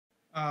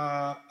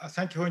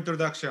Thank you for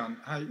introduction.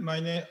 Hi, my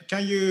name.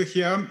 Can you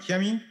hear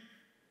me?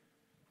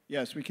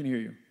 Yes, we can hear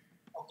you.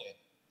 Okay.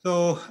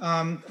 So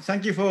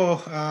thank you for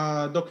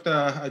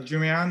Dr.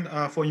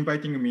 Jumian for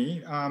inviting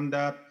me. And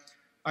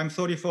I'm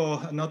sorry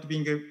for not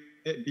being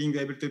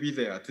able to be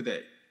there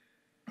today.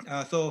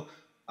 So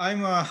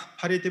I'm a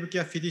palliative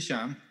care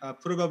physician,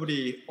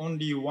 probably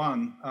only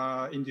one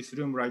in this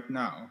room right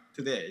now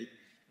today.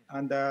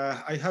 And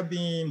I have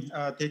been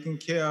taking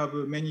care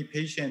of many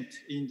patients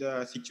in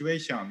the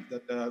situation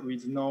that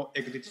with no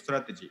exit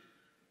strategy.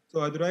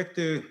 So I'd like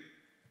to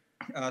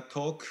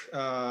talk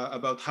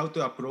about how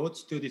to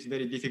approach to this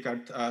very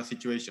difficult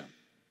situation.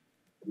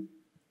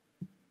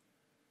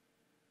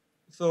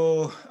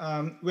 So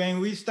when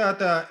we start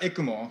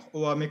ECMO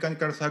or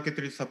mechanical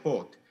circulatory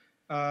support,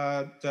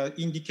 the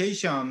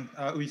indication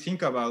we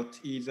think about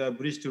is a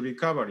bridge to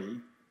recovery,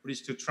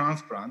 bridge to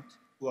transplant,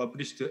 or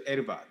bridge to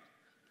LVAD.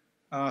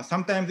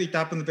 Sometimes it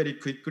happens very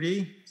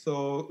quickly,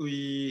 so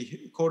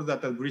we call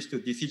that a bridge to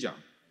decision.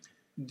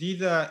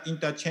 These are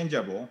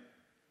interchangeable.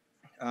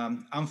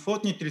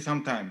 Unfortunately,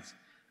 sometimes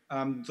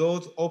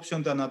those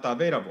options are not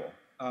available,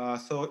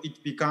 so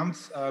it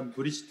becomes a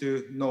bridge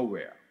to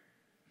nowhere.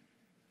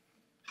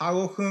 How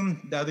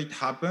often does it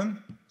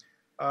happen?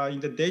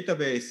 In the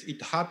database,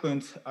 it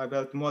happens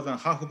about more than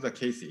half of the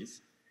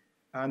cases.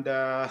 And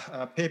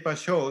a paper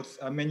shows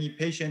many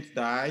patients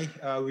die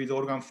with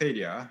organ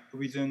failure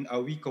within a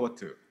week or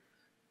two.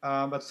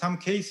 But some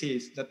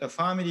cases that the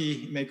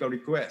family make a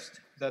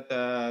request that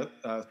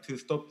to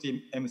stop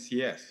the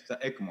MCS, the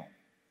ECMO.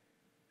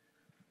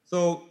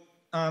 So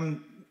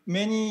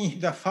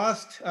the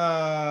first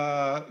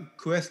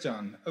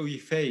question we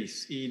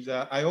face is,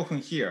 I often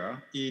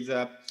hear is,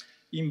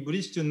 in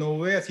bridge to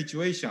nowhere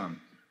situation,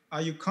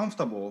 are you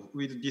comfortable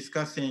with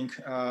discussing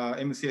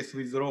MCS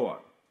withdrawal?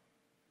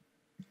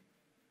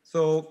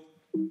 So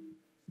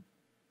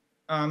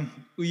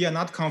we are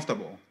not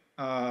comfortable.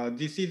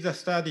 This is a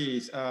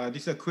studies,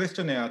 this is a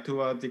questionnaire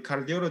to the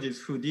cardiologists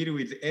who deal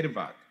with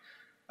LVAD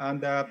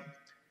and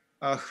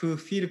who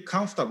feel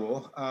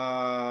comfortable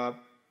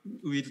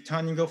with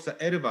turning off the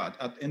LVAD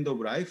at end of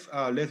life,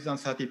 less than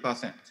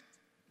 30%.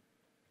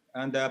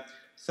 And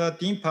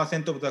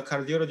 13% of the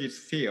cardiologists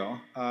feel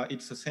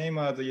it's the same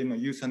as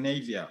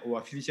euthanasia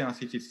or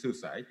physician-assisted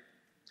suicide.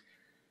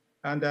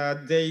 And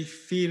they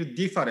feel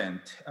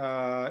different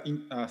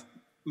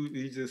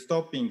with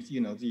stopping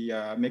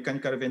the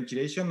mechanical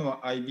ventilation or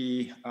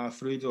IV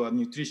fluid or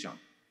nutrition.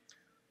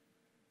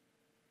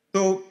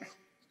 So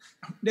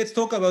let's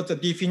talk about the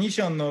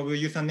definition of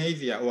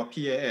euthanasia or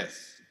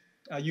PAS.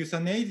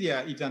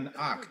 Euthanasia is an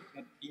act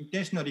that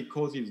intentionally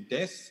causes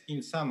death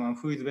in someone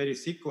who is very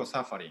sick or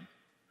suffering.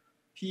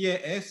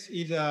 PAS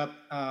is a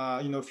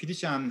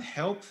physician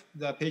helps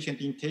the patient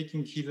in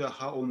taking his or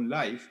her own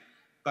life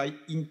by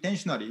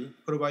intentionally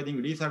providing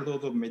lethal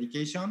dose of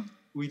medication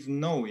with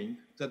knowing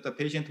that the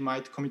patient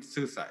might commit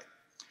suicide.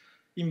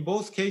 In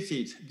both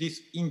cases,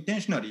 this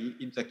intentionally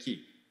is the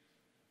key.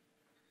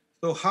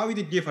 So how is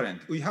it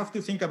different? We have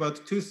to think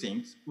about two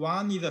things.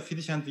 One is the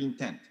physician's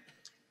intent.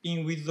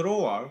 In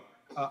withdrawal,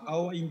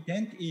 our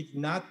intent is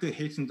not to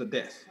hasten the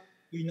death.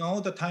 We know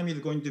the time is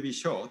going to be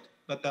short,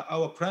 but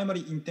our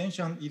primary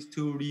intention is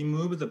to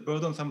remove the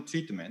burdensome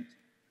treatment.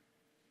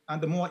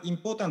 And more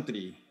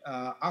importantly,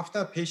 after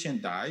a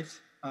patient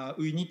dies,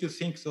 we need to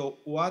think, so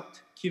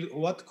what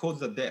caused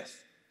the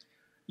death?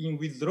 In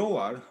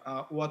withdrawal,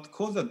 what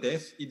caused the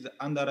death is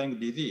underlying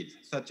disease,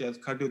 such as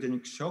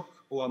cardiogenic shock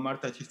or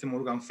multi-system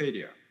organ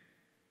failure.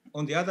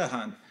 On the other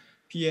hand,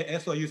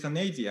 PAS or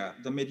euthanasia,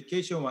 the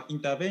medication or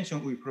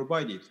intervention we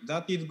provided,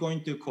 that is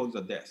going to cause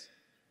the death.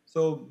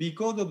 So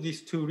because of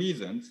these two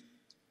reasons,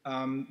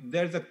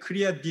 there's a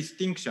clear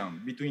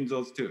distinction between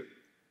those two,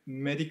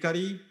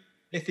 medically,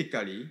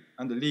 ethically,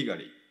 and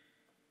legally.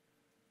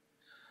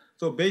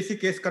 So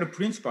basic ethical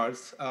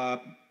principles,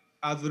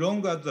 as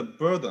long as the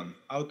burden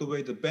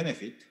outweighs the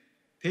benefit,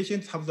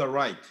 patients have the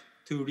right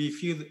to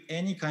refuse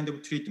any kind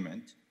of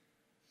treatment,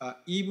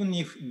 even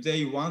if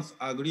they once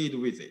agreed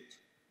with it.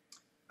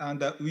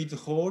 And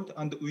withhold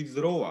and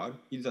withdrawal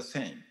is the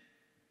same.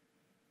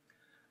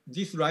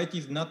 This right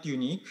is not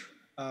unique.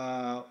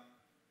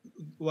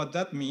 What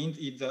that means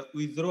is that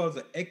withdrawal of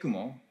the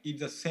ECMO is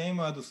the same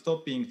as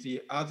stopping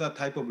the other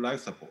type of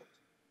life support.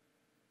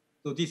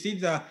 So this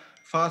is the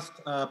first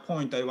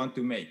point I want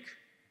to make.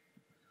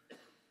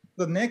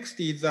 The next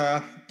is,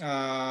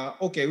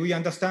 okay, we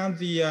understand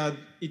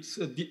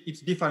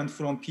it's different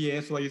from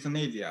PAS or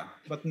euthanasia,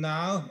 but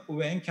now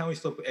when can we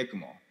stop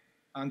ECMO?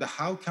 And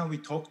how can we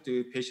talk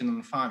to patient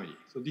and family?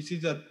 So this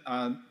is the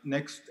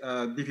next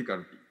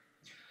difficulty.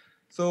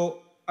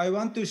 So I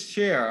want to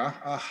share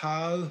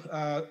how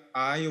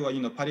I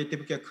or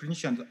palliative care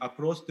clinicians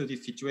approach to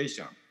this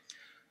situation.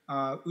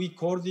 I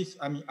call this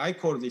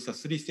a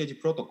three-stage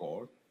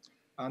protocol.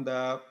 And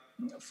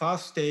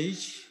first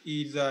stage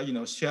is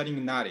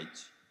sharing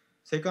knowledge.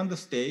 Second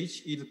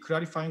stage is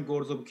clarifying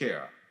goals of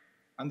care.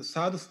 And the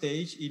third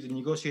stage is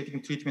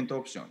negotiating treatment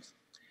options.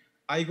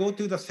 I go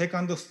to the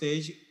second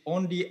stage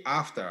only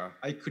after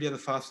I clear the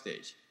first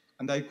stage.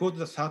 And I go to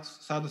the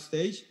third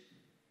stage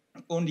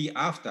only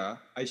after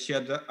I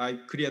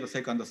clear the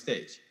second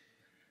stage.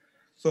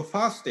 So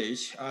first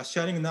stage,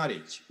 sharing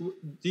knowledge.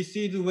 This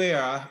is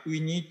where we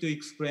need to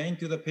explain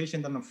to the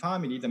patient and the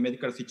family the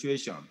medical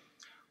situation,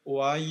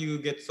 why you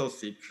get so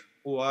sick,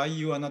 why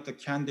you are not a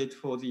candidate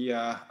for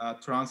the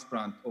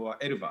transplant or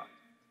LVAD.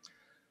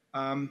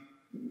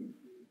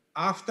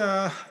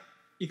 After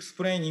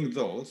explaining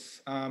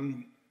those,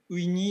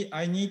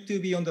 I need to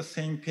be on the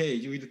same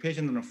page with the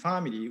patient and the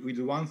family with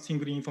one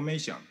single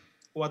information.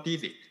 What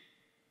is it?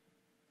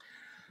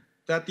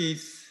 That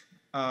is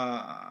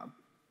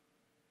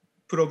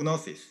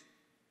prognosis.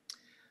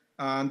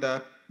 And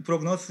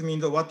prognosis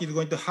means what is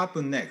going to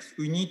happen next.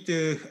 We need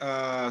to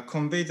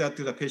convey that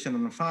to the patient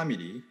and the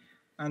family.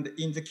 And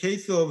in the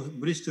case of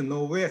bridge to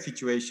nowhere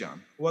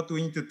situation, what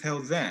we need to tell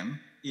them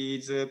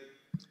is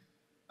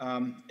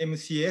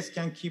MCS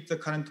can keep the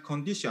current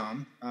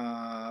condition,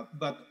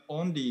 but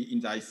only in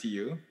the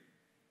ICU.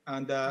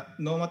 And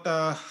no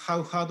matter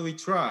how hard we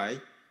try,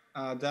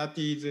 that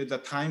is the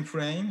time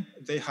frame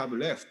they have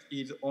left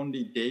is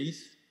only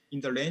days, in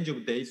the range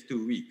of days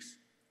to weeks.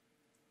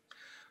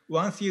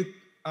 Once you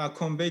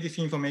convey this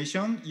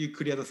information, you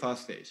clear the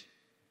first stage.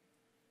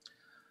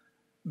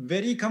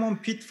 Very common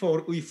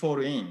pitfall we fall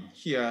in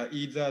here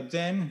is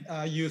then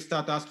you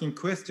start asking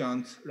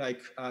questions like,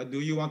 do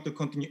you want to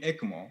continue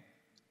ECMO?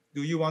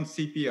 Do you want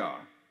CPR?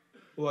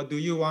 Or do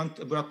you want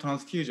a blood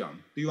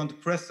transfusion? Do you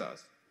want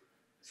pressors?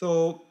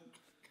 So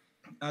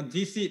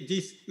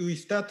we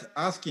start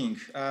asking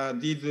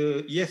these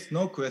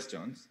yes/no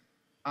questions,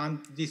 and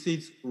this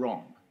is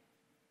wrong.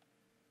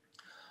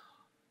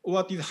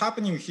 What is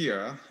happening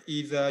here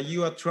is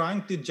you are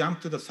trying to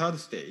jump to the third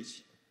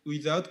stage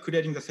without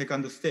clearing the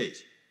second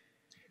stage.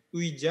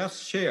 We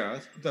just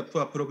shared the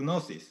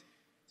prognosis.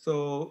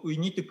 So we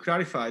need to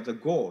clarify the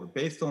goal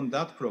based on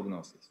that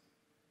prognosis.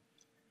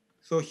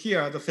 So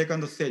here, the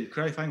second stage,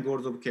 clarifying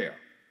goals of care.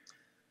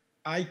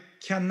 I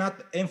cannot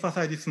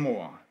emphasize this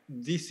more.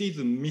 This is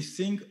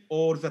missing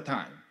all the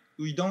time.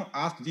 We don't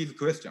ask these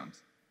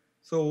questions.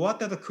 So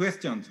what are the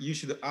questions you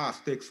should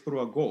ask to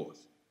explore goals?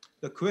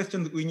 The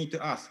questions we need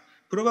to ask.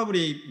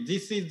 Probably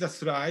this is the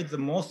slide, the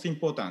most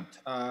important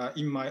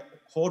in my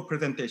whole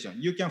presentation.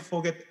 You can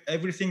forget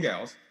everything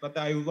else, but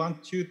I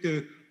want you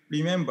to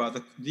remember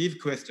these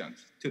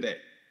questions today.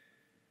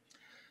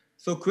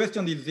 So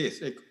question is this,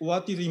 like,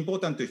 what is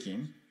important to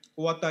him?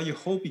 What are you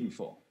hoping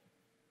for?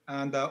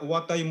 And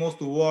what are you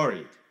most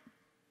worried?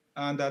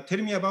 And tell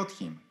me about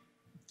him.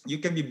 You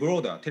can be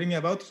broader. Tell me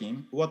about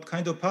him. What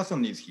kind of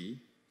person is he?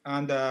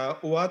 And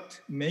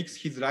what makes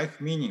his life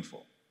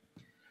meaningful?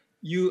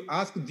 You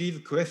ask these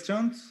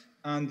questions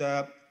and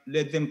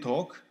let them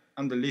talk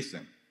and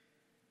listen.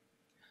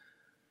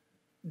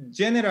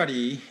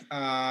 Generally,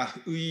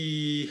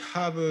 we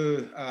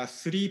have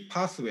 3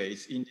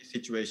 pathways in this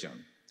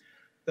situation.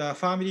 The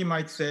family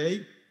might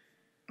say,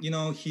 you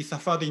know, he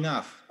suffered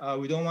enough.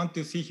 We don't want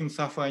to see him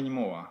suffer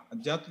anymore.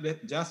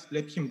 Just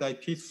let him die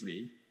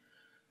peacefully.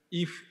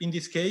 If in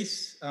this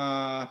case,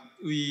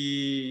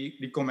 we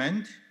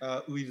recommend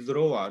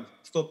withdrawal,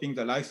 stopping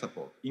the life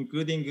support,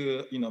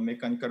 including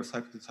mechanical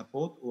circulatory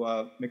support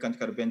or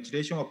mechanical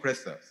ventilation or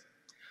pressors.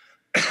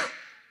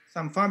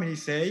 Some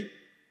families say,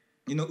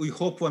 we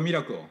hope for a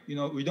miracle.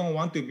 We don't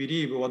want to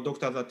believe what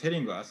doctors are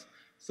telling us,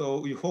 so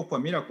we hope for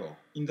a miracle.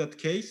 In that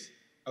case,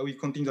 we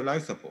continue the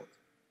life support.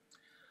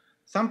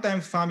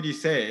 Sometimes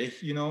families say,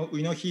 we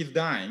know he's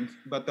dying,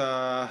 but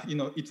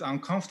it's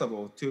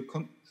uncomfortable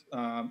to.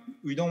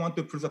 We don't want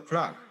to pull the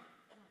plug,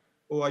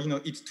 or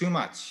it's too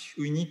much.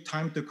 We need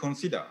time to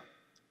consider.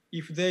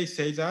 If they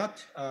say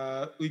that,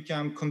 we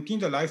can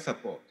continue the life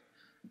support,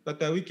 but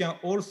we can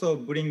also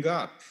bring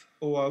up,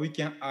 or we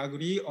can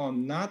agree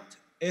on not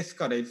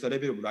escalate the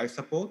level of life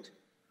support,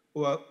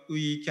 or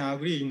we can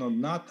agree,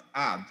 not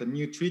add the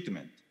new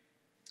treatment,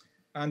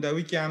 and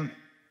we can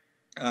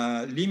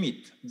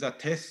limit the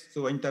tests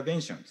or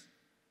interventions.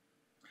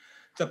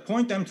 The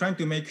point I'm trying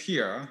to make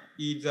here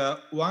is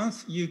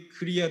once you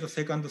clear the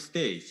second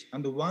stage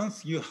and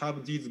once you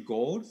have these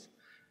goals,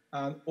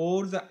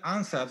 all the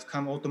answers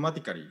come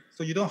automatically.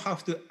 So you don't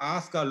have to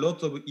ask a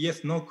lot of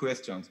yes/no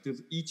questions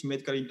to each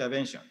medical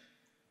intervention.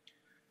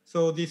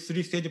 So this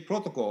 3-stage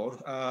protocol,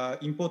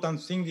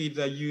 important thing is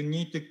that you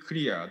need to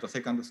clear the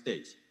second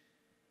stage.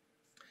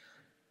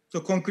 So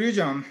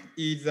conclusion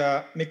is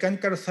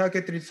mechanical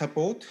circulatory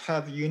support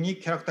has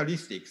unique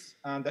characteristics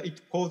and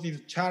it poses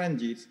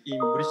challenges in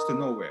bridge to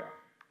nowhere.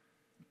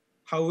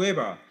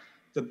 However,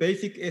 the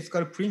basic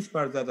ethical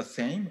principles are the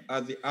same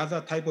as the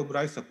other type of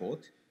life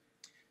support,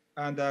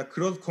 and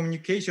close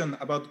communication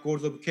about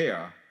goals of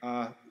care,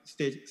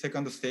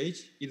 second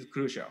stage, is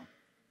crucial.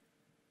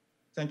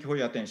 Thank you for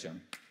your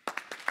attention.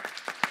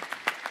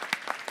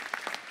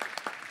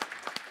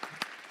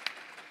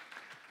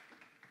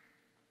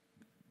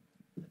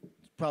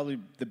 Probably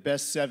the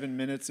best 7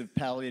 minutes of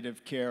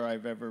palliative care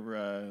I've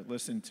ever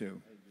listened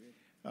to.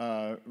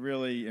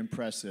 Really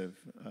impressive.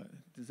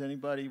 Does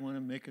anybody want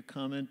to make a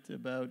comment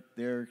about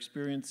their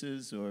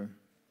experiences, or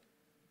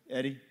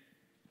Eddie?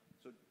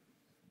 So,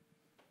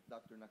 Dr.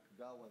 Dr.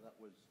 Nakagawa. That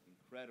was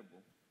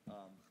incredible.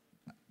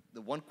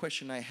 The one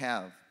question I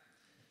have,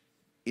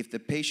 if the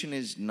patient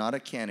is not a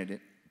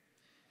candidate,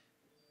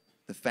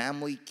 the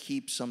family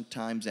keeps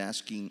sometimes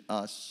asking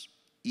us,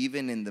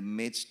 even in the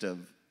midst of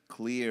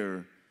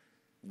clear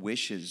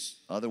wishes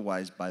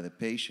otherwise by the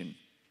patient,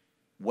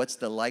 what's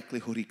the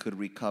likelihood he could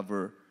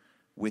recover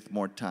with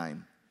more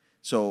time?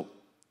 So,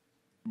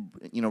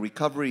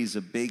 recovery is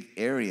a big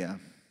area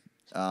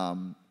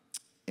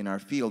in our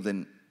field,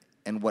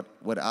 and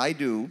what I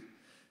do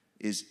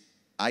is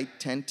I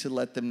tend to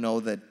let them know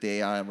that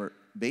they are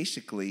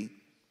basically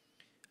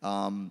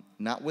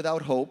not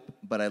without hope,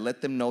 but I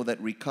let them know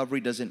that recovery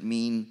doesn't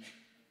mean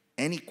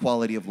any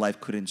quality of life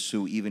could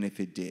ensue, even if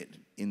it did,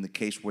 in the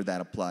case where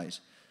that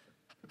applies.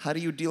 How do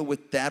you deal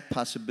with that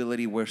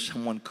possibility where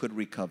someone could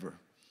recover?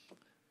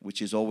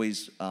 Which is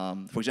always,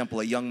 for example,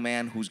 a young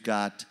man who's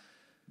got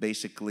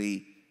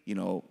basically,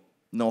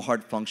 no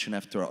heart function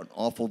after an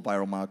awful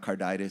viral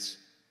myocarditis,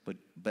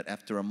 but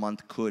after a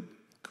month could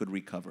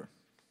recover.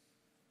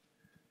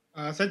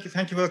 Thank you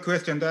for the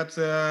question. That's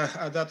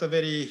a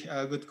very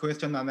good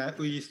question, and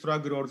we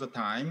struggle all the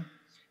time.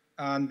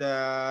 And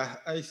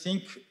I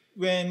think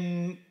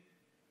when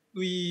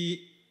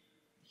we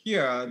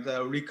hear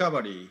the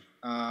recovery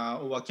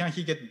or can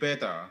he get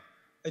better,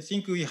 I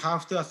think we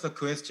have to ask the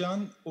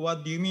question: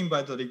 what do you mean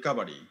by the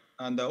recovery?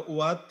 And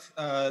what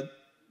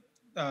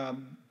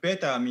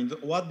better means?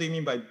 What do you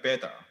mean by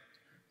better?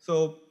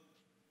 So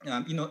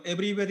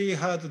everybody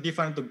has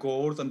different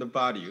goals and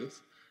values.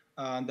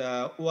 And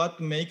what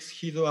makes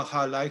his or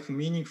her life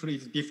meaningful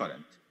is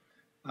different.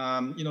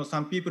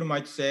 Some people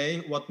might say,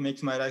 what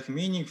makes my life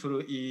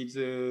meaningful is,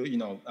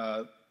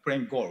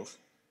 playing golf.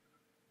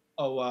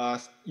 Or,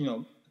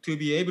 to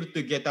be able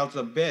to get out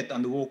of bed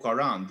and walk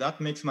around,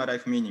 that makes my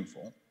life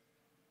meaningful.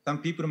 Some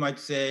people might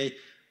say,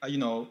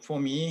 for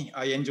me,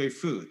 I enjoy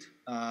food.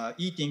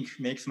 Eating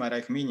makes my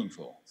life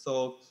meaningful.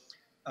 So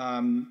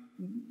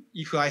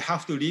if I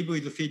have to live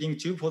with a feeding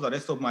tube for the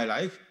rest of my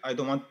life, I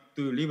don't want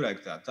to live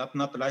like that. That's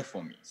not life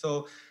for me.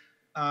 So,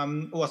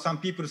 or some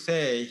people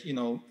say,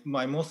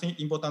 my most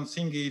important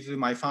thing is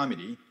my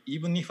family.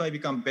 Even if I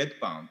become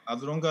bedbound,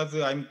 as long as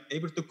I'm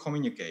able to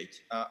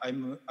communicate,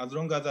 as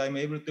long as I'm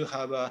able to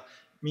have a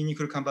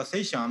meaningful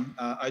conversation,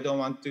 I don't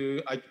want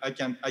to. I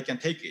can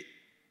take it.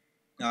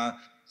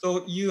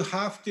 So you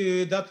have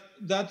to.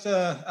 That's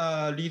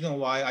a reason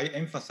why I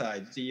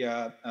emphasize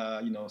the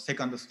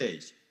second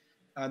stage,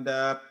 and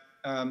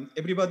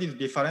everybody is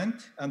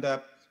different,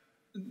 and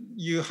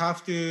you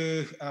have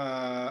to.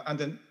 And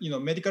then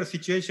medical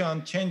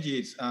situation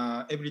changes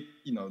every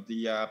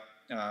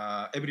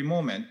every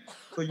moment.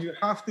 So you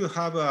have to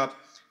have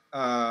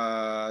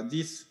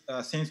this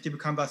sensitive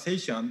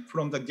conversation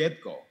from the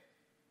get-go.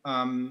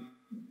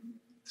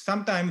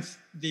 Sometimes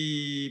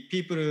the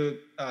people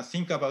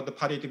think about the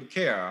palliative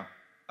care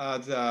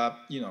as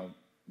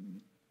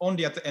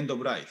only at the end of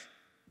life.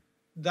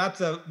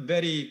 That's a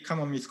very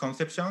common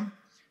misconception,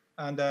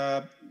 and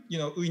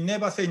we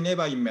never say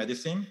never in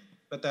medicine.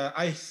 But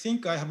I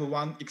think I have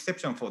one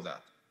exception for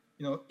that.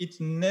 It's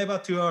never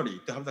too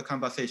early to have the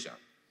conversation.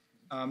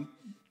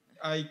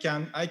 I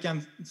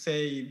can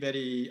say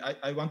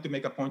I want to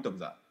make a point of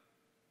that.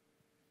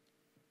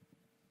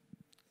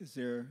 Is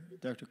there,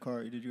 Dr.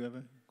 Kari, did you have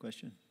a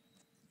question?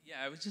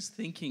 Yeah, I was just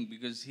thinking,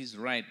 because he's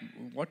right.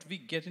 What we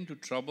get into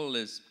trouble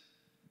is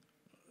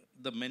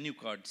the menu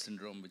card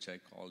syndrome, which I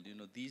called.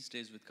 These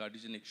days with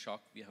cardiogenic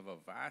shock, we have a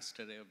vast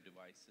array of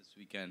devices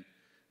we can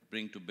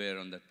bring to bear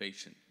on that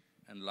patient.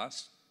 And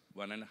last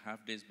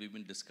 1.5 days, we've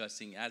been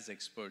discussing as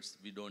experts,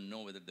 we don't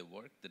know whether they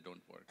work, they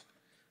don't work.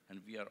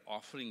 And we are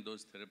offering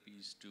those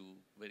therapies to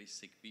very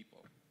sick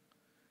people.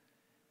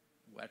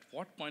 At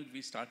what point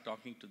we start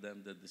talking to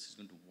them that this is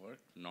going to work,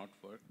 not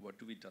work? What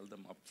do we tell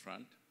them up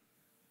front?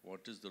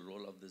 What is the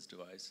role of these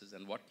devices?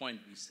 And what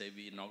point we say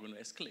we're not going to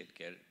escalate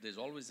care? There's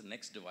always a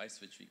next device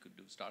which we could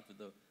do. Start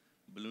with a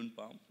balloon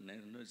pump. No,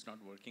 it's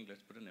not working.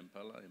 Let's put an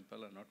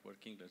impeller not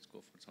working. Let's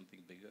go for something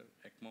bigger,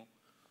 ECMO.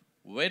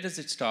 Where does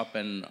it stop,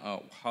 and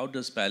how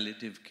does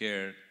palliative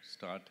care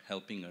start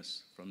helping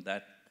us from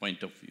that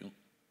point of view?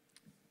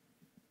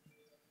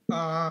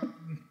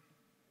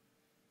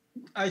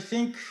 I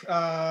think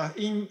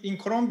in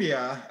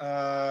Colombia,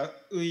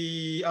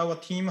 our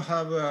team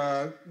have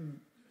a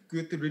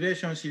good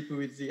relationship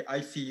with the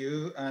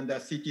ICU and the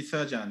CT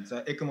surgeons,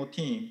 the ECMO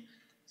team.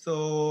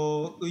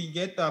 So we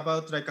get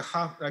about like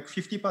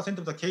 50%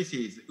 of the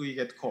cases we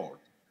get called.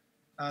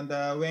 And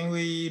when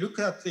we look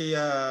at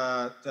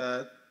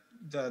the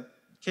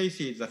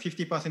cases, the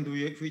 50%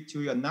 which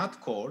we are not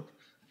called,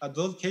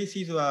 those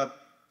cases were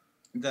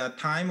the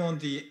time on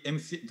the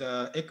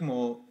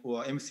ECMO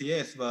or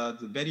MCS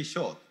was very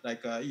short,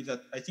 like either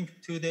I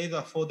think 2 days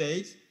or 4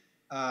 days.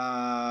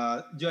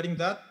 During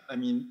that,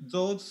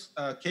 those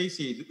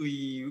cases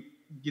we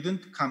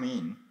didn't come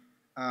in,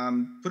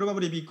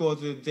 probably because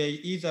they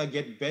either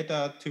get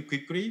better too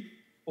quickly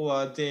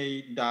or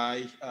they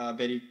die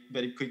very,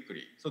 very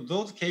quickly. So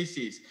those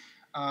cases,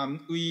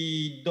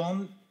 we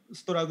don't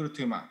struggle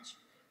too much.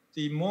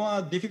 The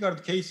more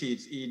difficult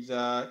cases is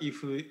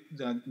if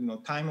the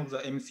time of the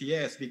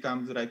MCS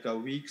becomes like a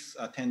weeks,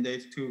 10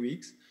 days, 2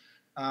 weeks.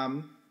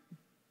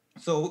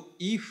 So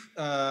if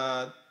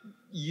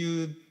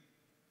you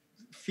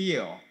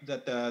feel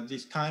that the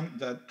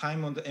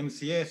time on the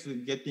MCS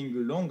is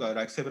getting longer,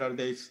 like several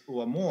days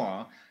or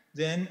more,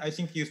 then I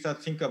think you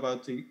start think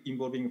about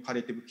involving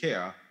palliative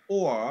care.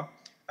 Or,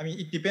 I mean,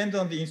 it depends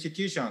on the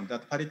institution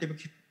that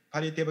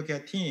palliative care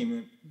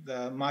team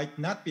might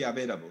not be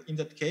available. In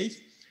that case,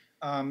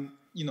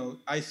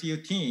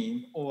 ICU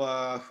team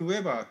or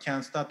whoever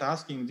can start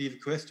asking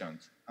these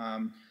questions.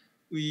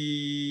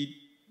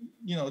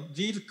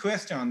 These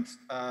questions,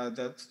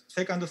 the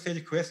second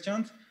stage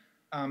questions,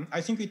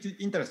 I think it's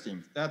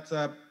interesting. That's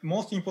the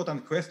most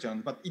important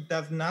question, but it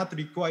does not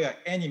require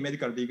any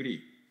medical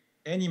degree,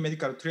 any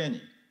medical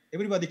training.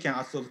 Everybody can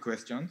ask those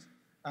questions,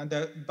 and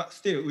but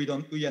still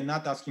we are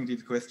not asking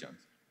these questions.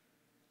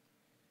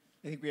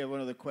 I think we have one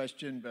other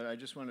question, but I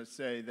just want to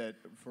say that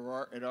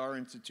at our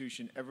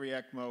institution, every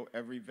ECMO,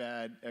 every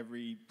VAD,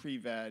 every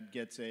pre-VAD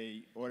gets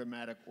a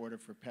automatic order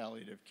for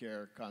palliative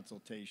care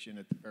consultation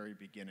at the very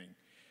beginning.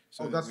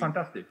 So that's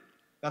fantastic.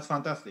 That's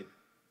fantastic.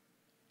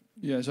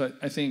 Yeah, so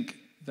I think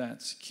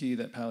that's key,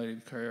 that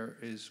palliative care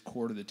is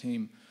core to the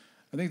team.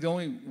 I think the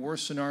only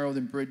worse scenario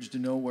than bridge to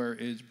nowhere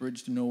is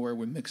bridge to nowhere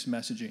with mixed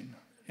messaging.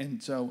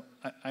 And so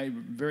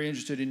I'm very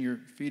interested in your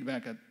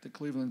feedback at the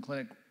Cleveland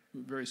Clinic.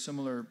 Very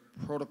similar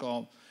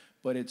protocol,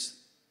 but it's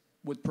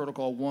with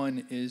protocol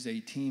 1 is a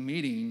team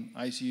meeting,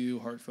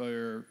 ICU, heart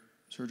failure,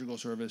 surgical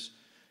service,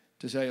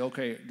 to say,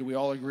 okay, do we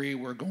all agree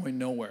we're going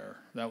nowhere?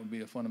 That would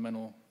be a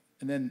fundamental,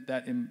 and then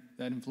that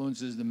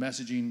influences the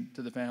messaging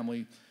to the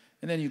family,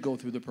 and then you go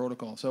through the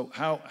protocol. So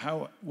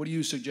what do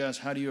you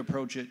suggest? How do you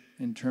approach it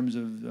in terms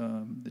of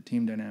the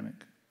team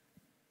dynamic?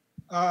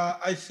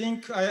 I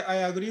think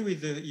I agree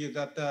with you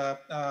that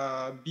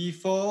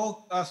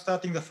before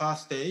starting the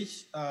first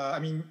stage, I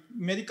mean,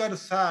 medical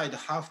side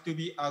have to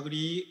be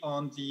agree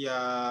on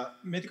the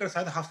medical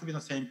side has to be on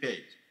the same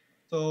page.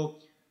 So,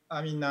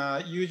 I mean,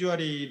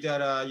 usually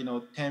there are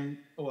 10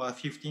 or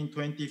 15,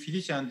 20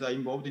 physicians are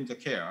involved in the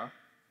care,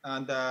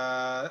 and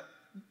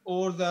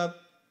all the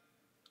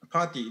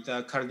party,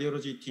 the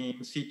cardiology team,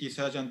 CT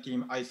surgeon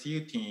team,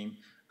 ICU team,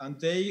 and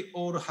they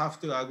all have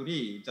to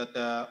agree that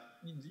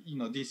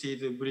this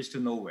is a bridge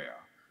to nowhere.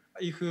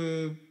 If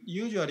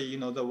usually,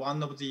 the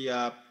one of the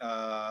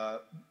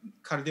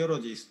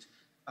cardiologists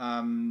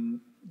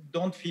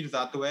don't feel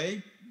that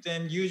way,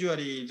 then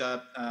usually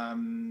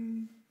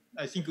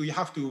I think we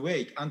have to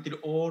wait until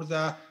all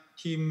the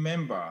team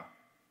member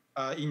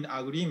in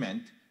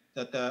agreement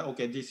that,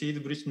 okay, this is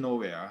bridge to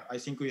nowhere. I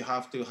think we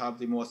have to have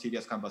the more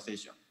serious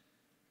conversation.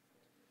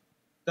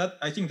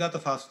 I think that's the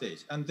first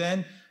stage. And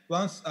then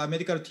once a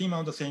medical team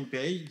on the same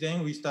page,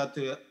 then we start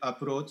to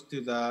approach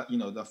to the,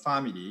 the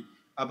family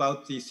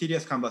about the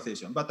serious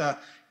conversation. But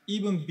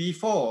even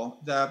before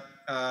the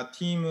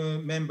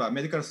team member,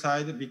 medical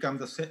side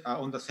becomes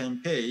on the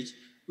same page,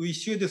 we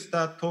should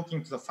start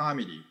talking to the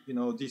family.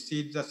 This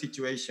is the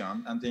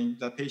situation, and then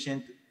the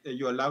patient,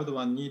 your loved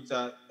one needs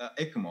a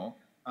ECMO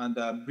and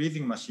a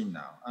breathing machine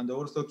now, and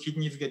also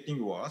kidney is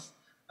getting worse.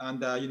 And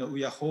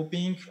we are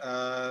hoping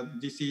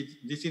this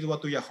is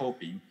what we are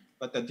hoping,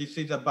 but this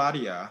is a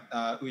barrier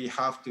we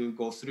have to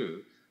go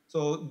through.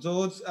 So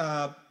those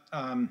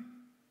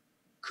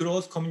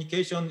close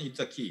communication is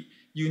the key.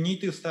 You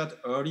need to start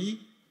early,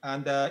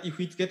 and if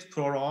it gets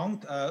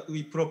prolonged,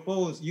 we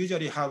propose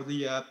usually have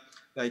the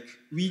like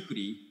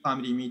weekly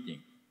family meeting.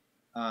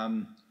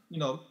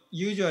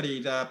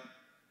 Usually the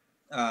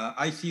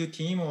ICU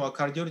team or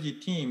cardiology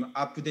team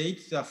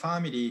updates the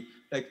family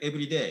like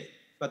every day.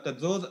 But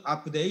those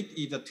update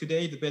is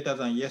today is better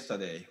than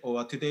yesterday,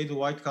 or today's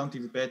white count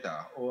is better,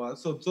 or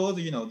so those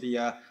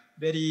the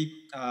very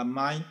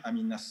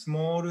a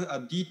small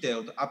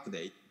detailed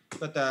update.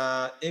 But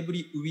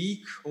every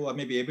week or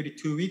maybe every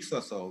 2 weeks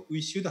or so,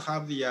 we should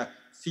have the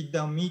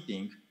sit-down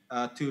meeting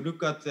to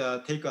look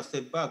at take a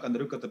step back and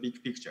look at the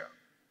big picture.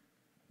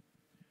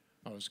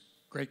 That was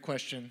a great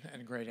question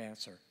and a great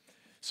answer.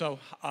 So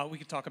we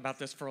could talk about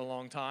this for a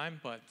long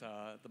time, but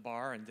the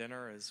bar and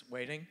dinner is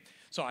waiting.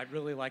 So I'd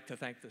really like to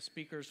thank the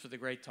speakers for the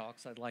great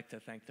talks. I'd like to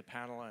thank the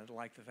panel, and I'd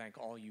like to thank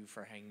all you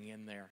for hanging in there.